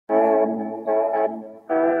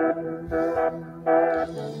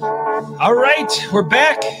All right, we're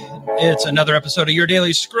back. It's another episode of Your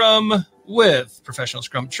Daily Scrum with professional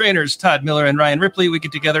Scrum trainers Todd Miller and Ryan Ripley. We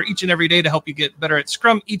get together each and every day to help you get better at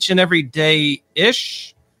Scrum each and every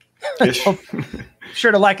day-ish.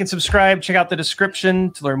 Sure to like and subscribe. Check out the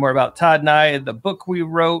description to learn more about Todd and I, the book we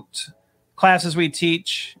wrote, classes we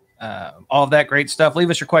teach, all of that great stuff.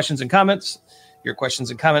 Leave us your questions and comments. Your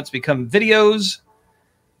questions and comments become videos.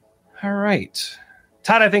 All right.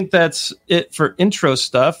 Todd, I think that's it for intro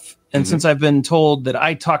stuff. And since I've been told that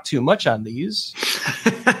I talk too much on these,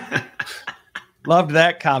 loved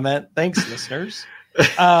that comment. Thanks, listeners.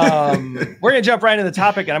 We're going to jump right into the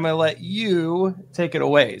topic, and I'm going to let you take it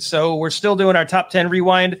away. So we're still doing our top 10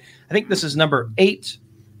 rewind. I think this is number 8.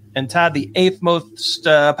 And Todd, the 8th most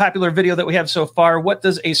popular video that we have so far. What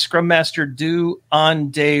does a Scrum Master do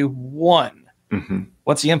on day one?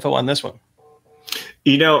 What's the info on this one?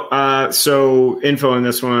 So info on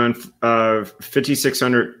this one,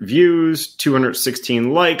 5,600 views,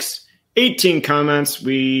 216 likes, 18 comments.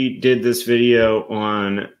 We did this video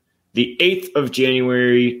on the 8th of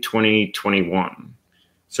January, 2021.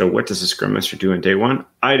 So what does a Scrum Master do on day one?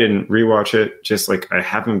 I didn't rewatch it, just like I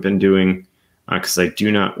haven't been doing, because I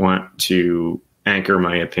do not want to anchor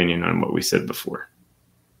my opinion on what we said before.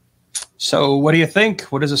 So what do you think?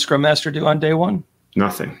 What does a Scrum Master do on day one?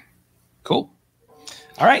 Nothing. Cool.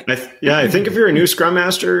 All right. I think if you're a new Scrum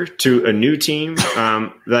Master to a new team,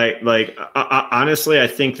 honestly, I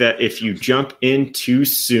think that if you jump in too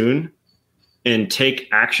soon and take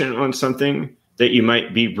action on something, that you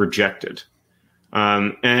might be rejected.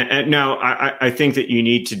 And now I think that you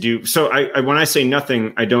need to do so. When I say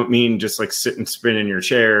nothing, I don't mean just like sit and spin in your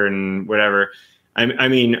chair and whatever. I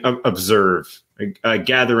mean observe,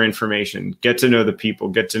 gather information, get to know the people,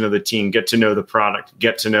 get to know the team, get to know the product,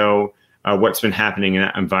 get to know what's been happening in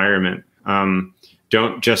that environment.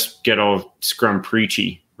 Don't just get all Scrum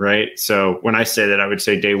preachy, right? So when I say that, I would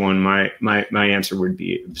say day one, my answer would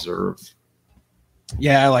be observe.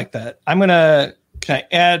 Yeah, I like that. Can I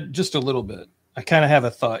add just a little bit? I kind of have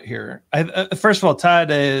a thought here. First of all,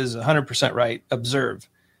 Todd is 100% right. Observe,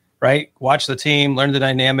 right? Watch the team, learn the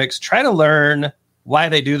dynamics, try to learn why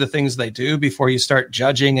they do the things they do before you start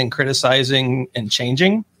judging and criticizing and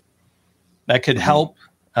changing. That could help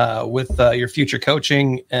with your future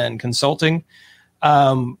coaching and consulting.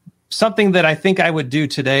 Something that I think I would do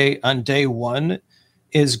today on day one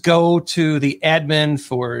is go to the admin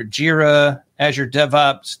for Jira, Azure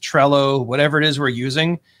DevOps, Trello, whatever it is we're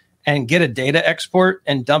using, and get a data export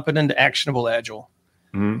and dump it into Actionable Agile.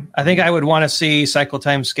 I think I would want to see cycle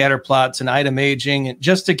time scatter plots and item aging, and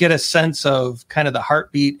just to get a sense of kind of the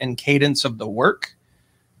heartbeat and cadence of the work,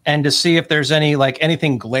 and to see if there's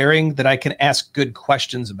anything glaring that I can ask good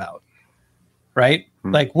questions about, right?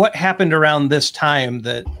 Like what happened around this time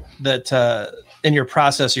that in your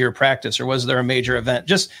process or your practice, or was there a major event?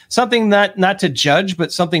 Just something not to judge,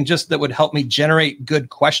 but something just that would help me generate good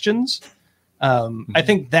questions. I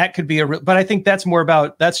think that could be but I think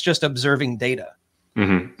that's just observing data.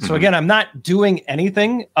 So again, I'm not doing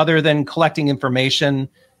anything other than collecting information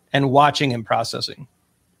and watching and processing.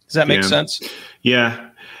 Does that make sense? Yeah.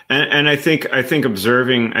 And I think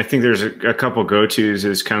observing, I think there's a couple go-tos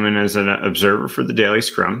is coming as an observer for the Daily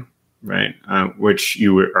Scrum, right? Which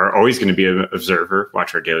you are always going to be an observer.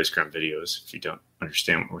 Watch our Daily Scrum videos if you don't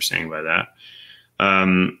understand what we're saying by that.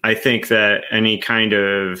 I think that any kind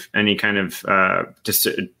of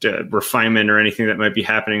refinement or anything that might be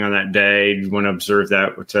happening on that day, you want to observe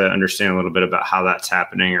that to understand a little bit about how that's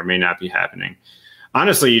happening or may not be happening.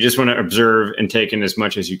 Honestly, you just want to observe and take in as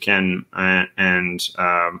much as you can. And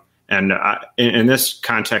in this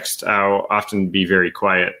context, I'll often be very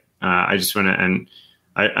quiet. I just want to, and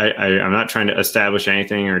I'm not trying to establish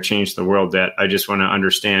anything or change the world yet. I just want to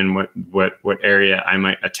understand what area I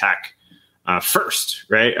might attack first,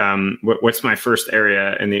 right? What's my first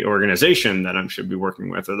area in the organization that I should be working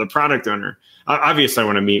with, or the product owner? Obviously, I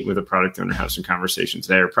want to meet with the product owner, have some conversations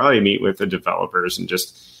there, probably meet with the developers and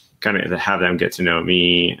just kind of have them get to know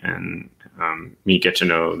me and me get to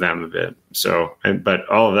know them a bit. So, but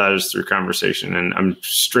all of that is through conversation, and I'm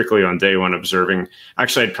strictly on day one observing.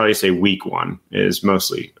 Actually, I'd probably say week one is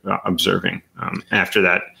mostly observing. After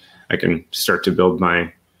that, I can start to build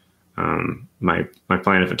my my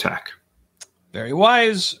plan of attack. Very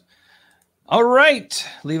wise. All right.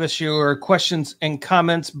 Leave us your questions and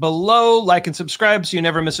comments below. Like and subscribe so you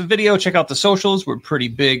never miss a video. Check out the socials. We're pretty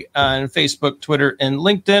big on Facebook, Twitter, and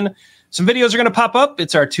LinkedIn. Some videos are going to pop up.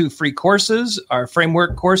 It's our 2 free courses, our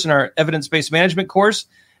framework course and our evidence-based management course.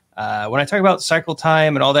 When I talk about cycle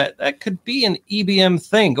time and all that, that could be an EBM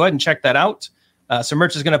thing. Go ahead and check that out. Some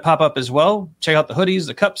merch is going to pop up as well. Check out the hoodies,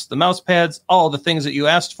 the cups, the mouse pads, all the things that you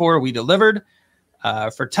asked for, we delivered.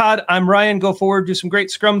 For Todd, I'm Ryan. Go forward, do some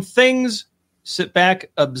great Scrum things. Sit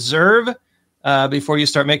back, observe before you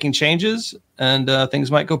start making changes, and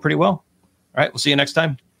things might go pretty well. All right, we'll see you next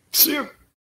time. See you.